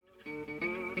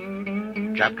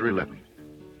chapter 11.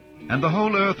 And the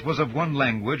whole earth was of one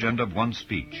language and of one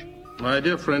speech. My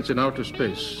dear friends in outer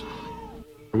space,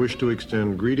 I wish to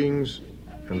extend greetings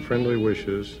and friendly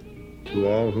wishes to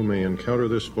all who may encounter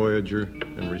this Voyager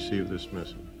and receive this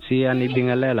message.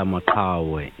 Siyanibingelela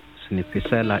maqhawe,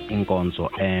 sinifisela inkonzo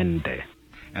ende.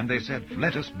 And they said,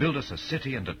 Let us build us a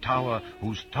city and a tower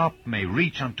whose top may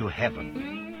reach unto heaven.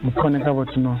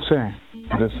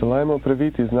 Присилаємо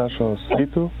привіт із нашого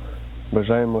світу,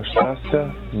 бажаємо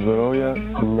щастя, здоров'я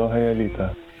і многое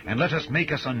літа. And let us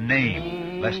make us a name,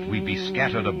 lest we be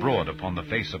scattered abroad upon the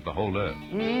face of the whole earth.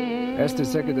 As the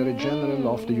Secretary General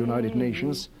of the United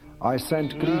Nations, I send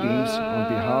greetings on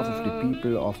behalf of the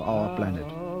people of our planet.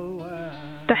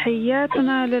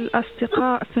 تحياتنا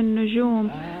للأصدقاء في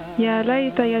النجوم يا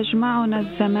ليت يجمعنا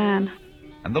الزمان.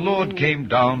 And the Lord came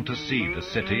down to see the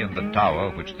city and the tower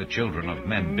which the children of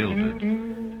men builded.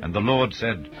 And the Lord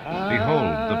said,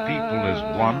 Behold, the people is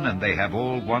one, and they have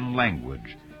all one language.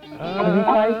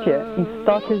 Witajcie,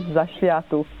 istoty z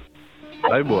zaświatów.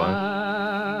 Дай Бог.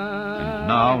 And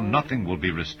now nothing will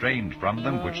be restrained from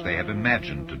them which they have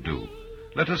imagined to do.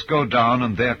 Let us go down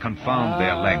and there confound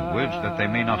their language, that they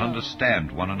may not understand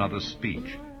one another's speech.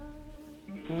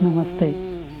 ನಮಸ್ತೆ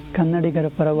ಕನ್ನಡಿಗರ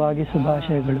ಪರವಾಗಿ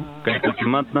ಶುಭಾಶಯಗಳು.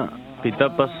 Кайкутиматна,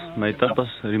 питапас,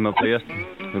 майтапас, римапаяст,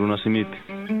 рунасимит.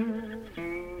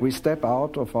 We step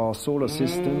out of our solar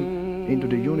system into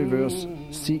the universe,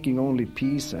 seeking only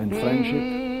peace and friendship,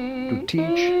 to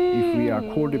teach if we are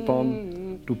called upon,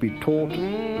 to be taught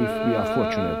if we are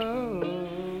fortunate.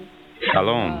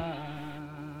 Shalom.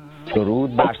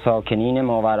 درود بر ساکنین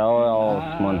ماورای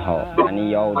آسمان ها.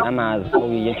 یعنی آدم از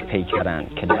روی یک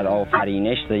پیکرند که در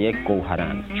آفرینش ز یک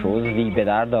گوهرند. چو عضوی به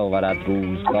درد آورد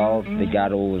روزگار،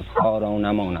 دگر عضوها را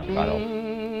نماند قرار.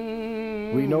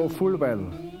 We know full well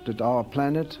that our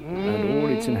planet and all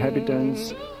its inhabitants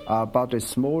are but a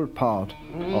small part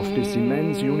of this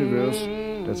immense universe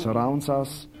that surrounds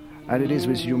us, and it is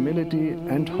with humility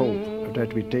and hope that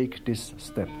we take this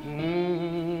step.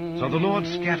 So the Lord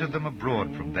scattered them abroad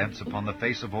from thence upon the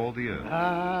face of all the earth,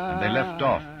 and they left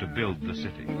off to build the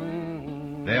city.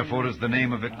 Therefore is the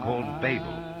name of it called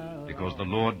Babel, because the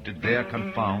Lord did there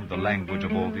confound the language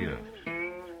of all the earth.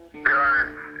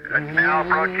 It's now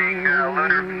approaching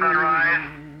lunar sunrise,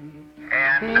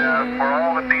 and for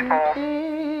all the people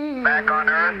back on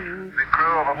Earth, the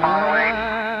crew of Apollo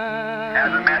 8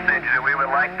 has a message that we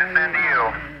would like to send to you.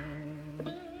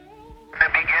 In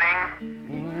the beginning,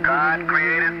 God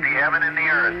created the heaven and the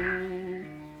earth.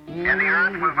 And the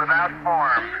earth was without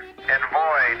form and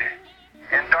void,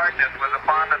 and darkness was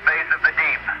upon the face of the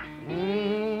deep.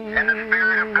 And the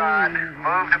Spirit of God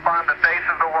moved upon the face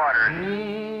of the waters.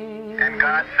 And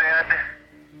God said,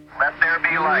 Let there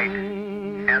be light.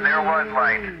 And there was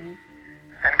light.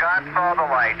 And God saw the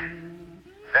light,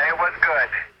 that it was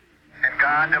good. And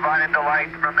God divided the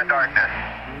light from the darkness.